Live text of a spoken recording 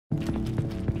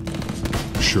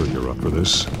sure you're up for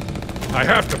this? I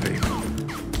have to be.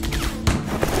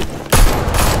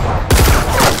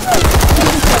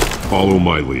 Follow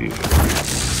my lead.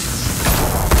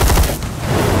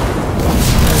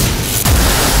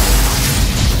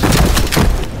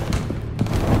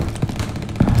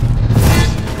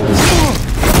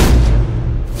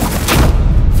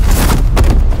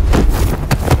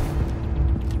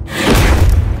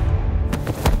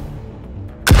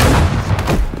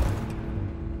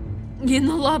 In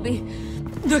the lobby,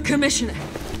 the commissioner.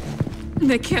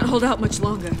 They can't hold out much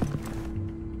longer.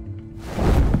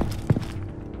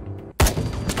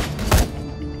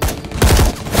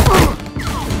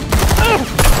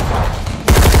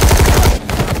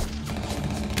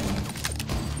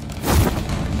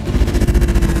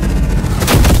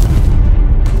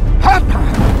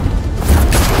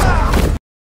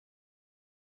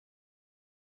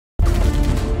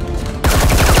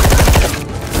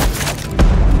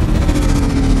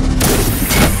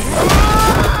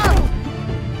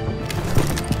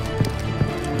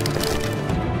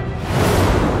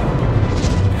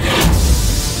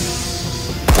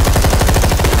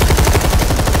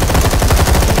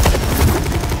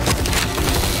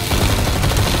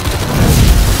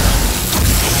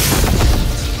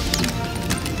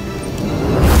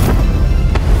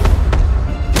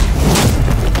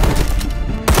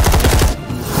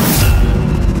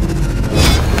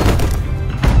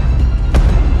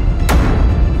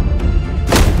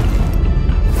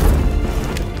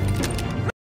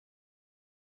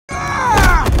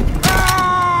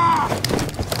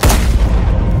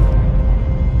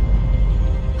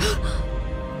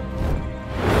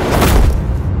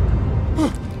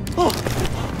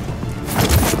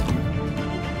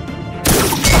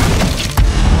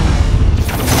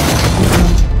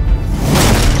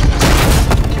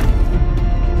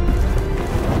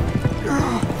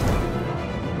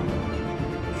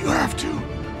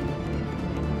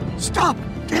 Stop!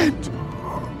 Can't!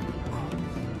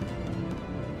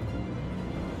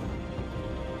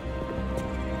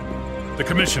 The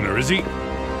commissioner, is he?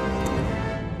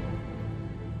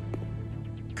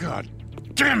 God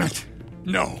damn it!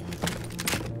 No.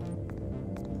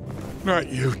 Not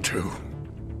you two.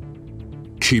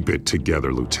 Keep it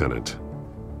together, Lieutenant.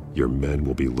 Your men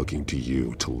will be looking to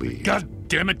you to lead. God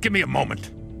damn it, give me a moment.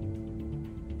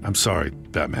 I'm sorry,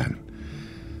 Batman.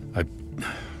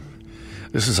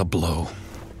 This is a blow.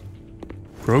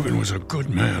 Rogan was a good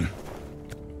man.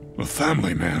 A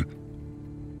family man.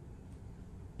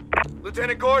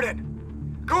 Lieutenant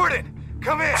Gordon! Gordon!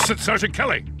 Come in! Sergeant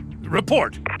Kelly!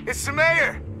 Report! It's the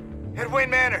mayor! At Wayne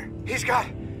Manor. He's got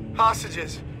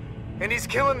hostages. And he's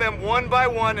killing them one by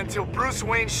one until Bruce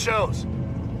Wayne shows.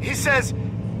 He says...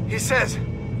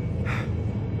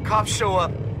 Cops show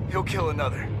up, he'll kill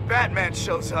another. Batman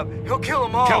shows up, he'll kill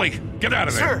them all. Kelly, get out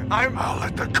of there! Sir, I'll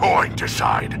let the coin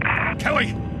decide.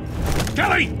 Kelly!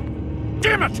 Kelly!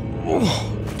 Damn it!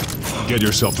 Get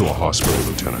yourself to a hospital,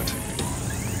 Lieutenant.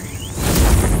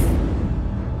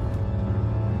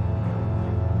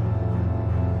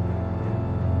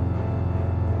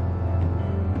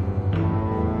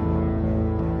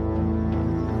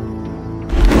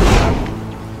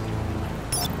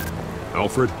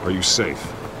 Alfred, are you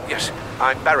safe? Yes,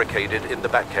 I'm barricaded in the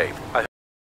Batcave. I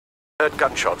heard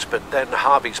gunshots, but then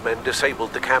Harvey's men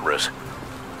disabled the cameras.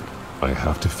 I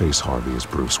have to face Harvey as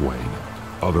Bruce Wayne.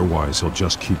 Otherwise, he'll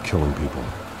just keep killing people.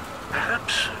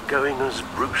 Perhaps going as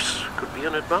Bruce could be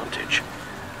an advantage.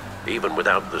 Even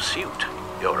without the suit,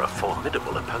 you're a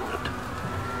formidable opponent.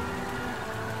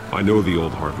 I know the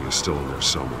old Harvey is still in there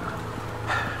somewhere.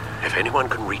 If anyone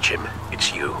can reach him,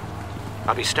 it's you.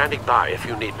 I'll be standing by if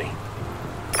you need me.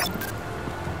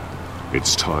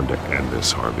 It's time to end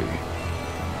this, Harvey.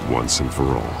 Once and for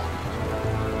all.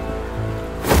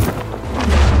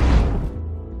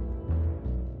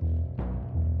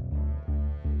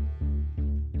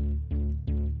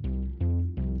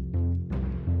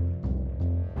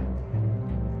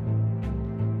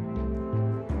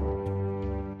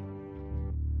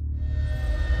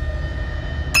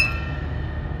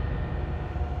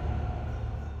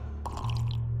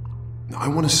 I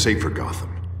want a safer Gotham.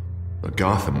 A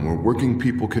Gotham where working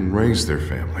people can raise their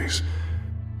families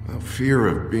without fear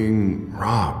of being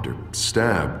robbed or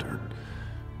stabbed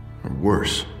or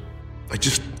worse.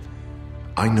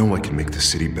 I know I can make the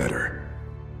city better.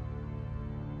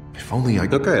 If only I...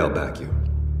 Okay, I'll back you.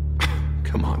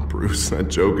 Come on, Bruce, that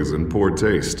joke is in poor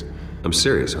taste. I'm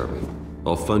serious, Harvey.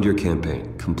 I'll fund your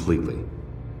campaign, completely.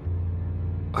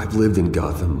 I've lived in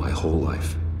Gotham my whole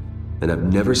life, and I've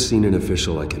never seen an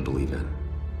official I can believe in.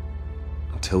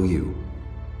 Until you.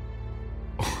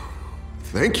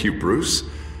 Thank you, Bruce.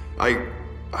 I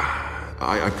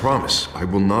I promise, I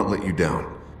will not let you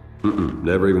down.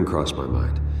 Never even crossed my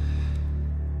mind.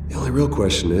 The only real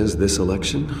question is, this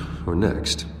election or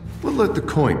next? We'll let the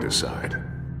coin decide.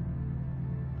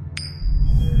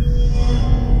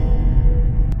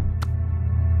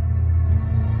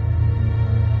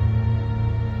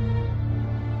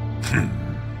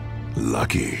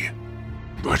 Lucky.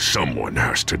 But someone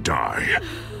has to die.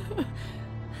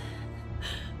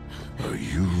 Are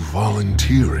you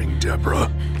volunteering,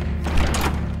 Deborah?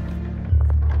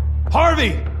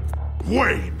 Harvey!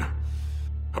 Wayne!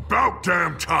 About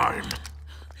damn time!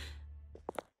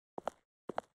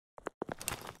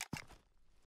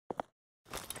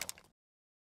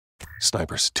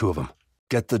 Snipers, 2 of them.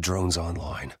 Get the drones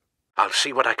online. I'll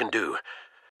see what I can do.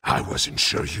 I wasn't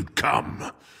sure you'd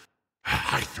come.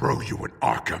 I throw you in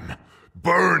Arkham.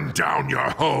 Burn down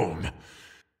your home.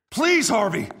 Please,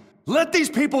 Harvey! Let these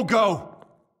people go!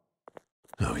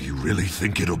 Oh, you really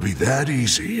think it'll be that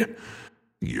easy?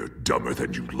 You're dumber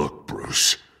than you look,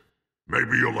 Bruce.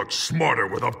 Maybe you'll look smarter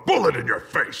with a bullet in your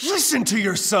face. Listen to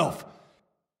yourself!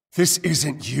 This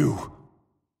isn't you.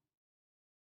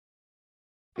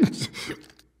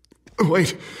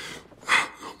 Wait.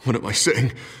 What am I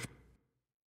saying?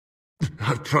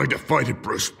 I've tried to fight it,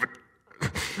 Bruce, but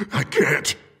I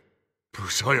can't.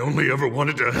 Bruce, I only ever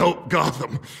wanted to help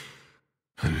Gotham.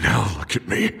 And now look at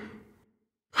me.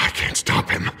 I can't stop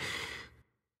him.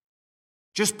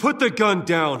 Just put the gun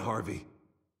down, Harvey.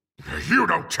 You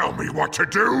don't tell me what to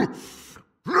do.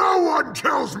 No one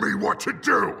tells me what to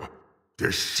do.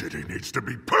 This city needs to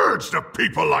be purged of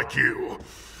people like you.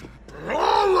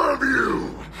 All of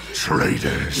you!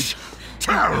 Traitors,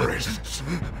 terrorists,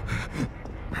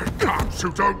 cops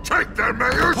who don't take their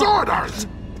mayor's orders!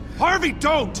 Harvey,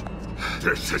 don't!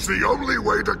 This is the only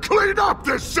way to clean up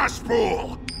this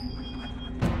cesspool!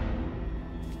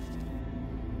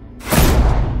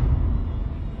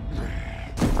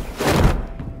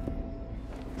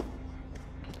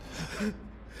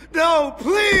 No,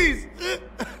 please!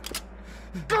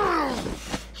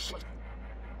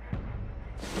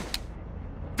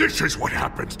 This is what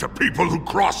happens to people who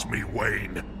cross me,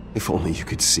 Wayne. If only you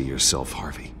could see yourself,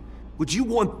 Harvey. Would you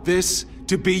want this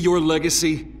to be your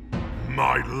legacy?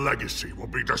 My legacy will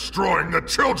be destroying the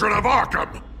children of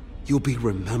Arkham! You'll be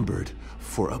remembered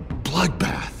for a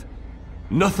bloodbath.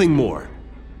 Nothing more.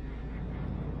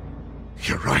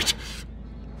 You're right.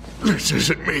 This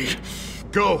isn't me.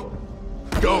 Go.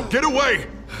 Go, get away!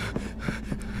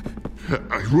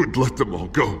 I would let them all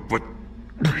go, but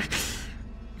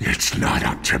it's not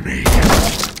up to me.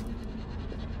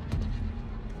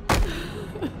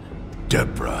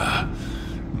 Deborah,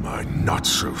 my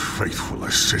not-so-faithful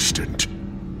assistant.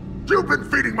 You've been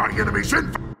feeding my enemies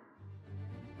info!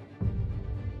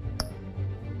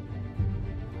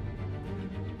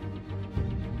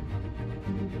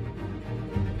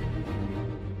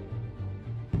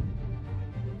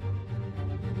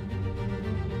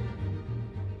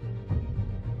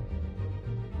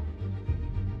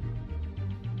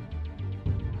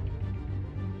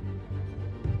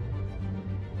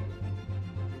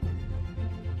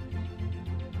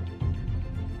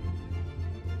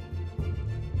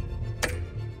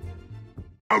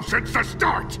 Since the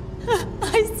start!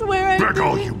 I swear I Beg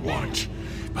all didn't. you want,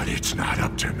 but it's not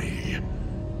up to me.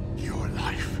 Your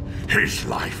life, his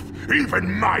life, even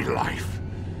my life.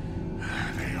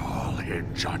 They all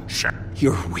hinge on check.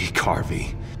 You're weak,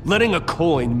 Harvey. Letting a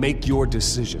coin make your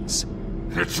decisions.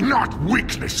 It's not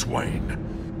weakness, Wayne.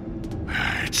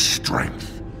 It's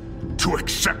strength. To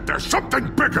accept there's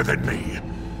something bigger than me.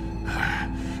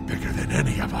 Bigger than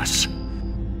any of us.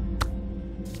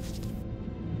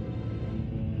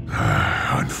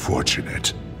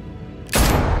 Unfortunate.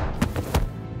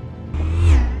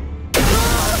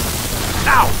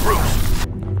 Now, Bruce!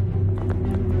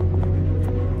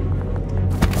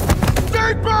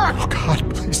 Stay back! Oh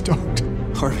God, please don't.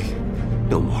 Harvey,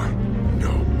 no more.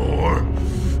 No more?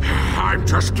 I'm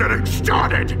just getting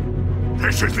started!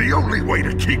 This is the only way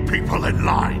to keep people in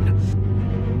line!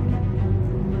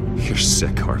 You're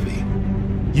sick, Harvey.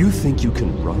 You think you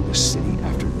can run the city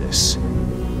after this?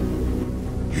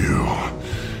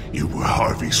 You were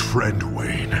Harvey's friend,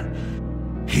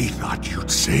 Wayne. He thought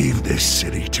you'd save this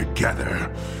city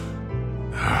together.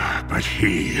 But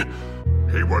he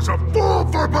was a fool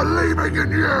for believing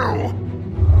in you!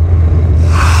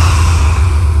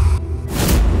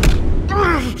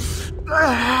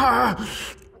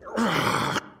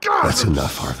 That's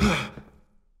enough, Harvey.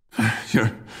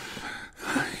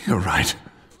 You're right.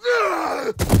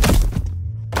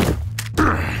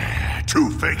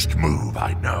 Two-faced move,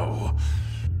 I know.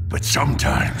 But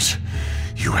sometimes,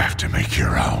 you have to make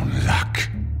your own luck.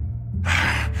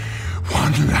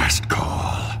 Last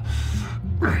call.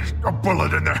 A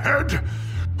bullet in the head,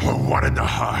 or one in the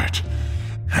heart.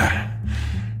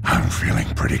 I'm feeling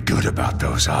pretty good about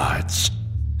those odds.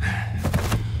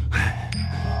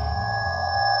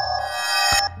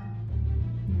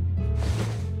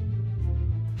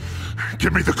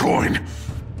 Give me the coin.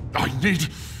 I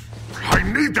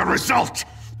need the result.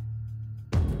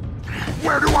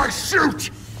 Where do I shoot?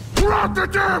 Grab the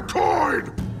damn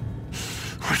coin!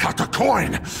 Without the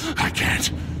coin, I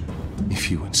can't.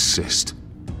 If you insist.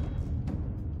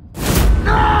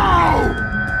 No!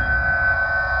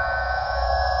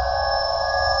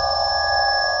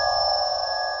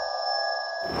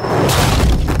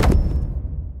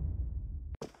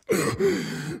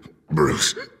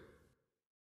 Bruce.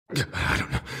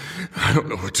 I don't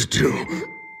know what to do.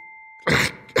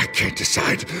 I can't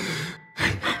decide.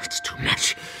 It's too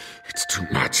much. It's too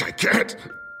much. I can't.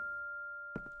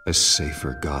 A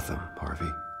safer Gotham,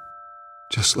 Harvey.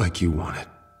 Just like you wanted.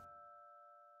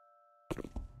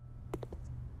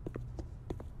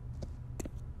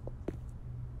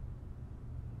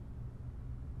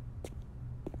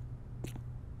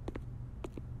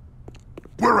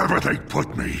 Wherever they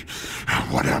put me,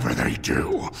 whatever they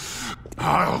do,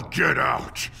 I'll get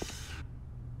out.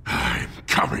 I'm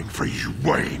coming for you,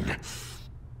 Wayne.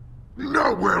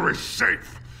 Nowhere is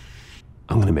safe.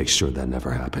 I'm gonna make sure that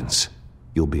never happens.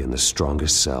 You'll be in the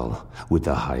strongest cell with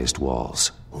the highest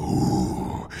walls.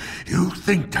 Ooh, you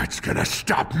think that's gonna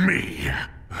stop me?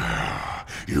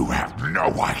 You have no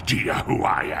idea who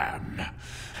I am.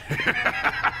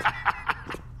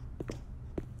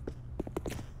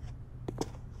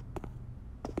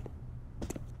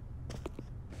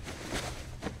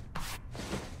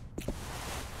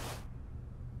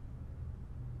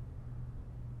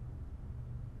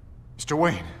 Mr.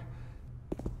 Wayne,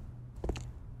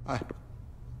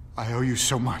 I owe you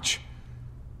so much.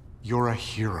 You're a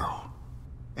hero,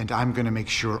 and I'm gonna make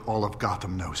sure all of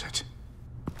Gotham knows it.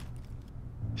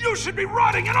 You should be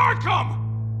rotting in Arkham!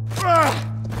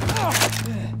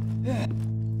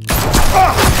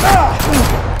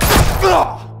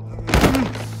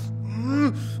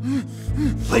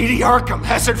 Lady Arkham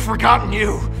hasn't forgotten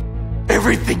you.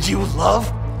 Everything you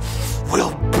love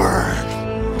will burn.